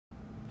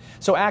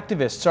So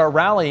activists are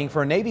rallying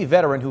for a Navy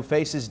veteran who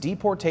faces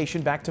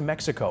deportation back to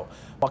Mexico.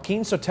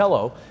 Joaquin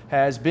Sotelo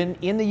has been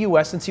in the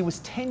U.S. since he was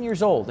 10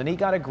 years old, and he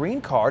got a green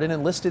card and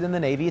enlisted in the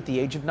Navy at the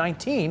age of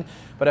 19.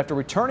 But after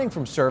returning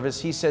from service,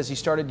 he says he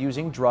started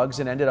using drugs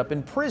and ended up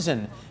in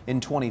prison in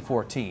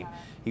 2014.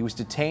 He was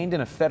detained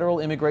in a federal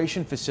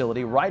immigration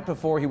facility right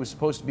before he was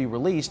supposed to be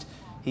released.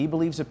 He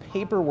believes a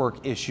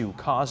paperwork issue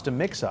caused a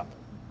mix-up.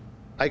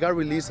 I got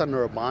released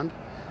under a bond,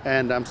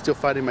 and I'm still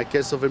fighting my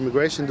case of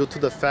immigration due to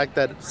the fact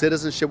that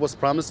citizenship was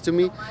promised to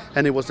me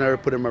and it was never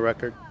put in my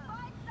record.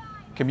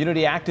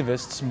 Community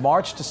activists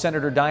marched to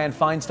Senator Dianne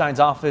Feinstein's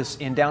office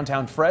in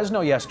downtown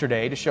Fresno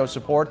yesterday to show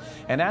support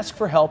and ask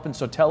for help in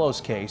Sotelo's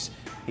case.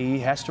 He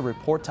has to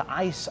report to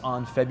ICE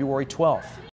on February 12th.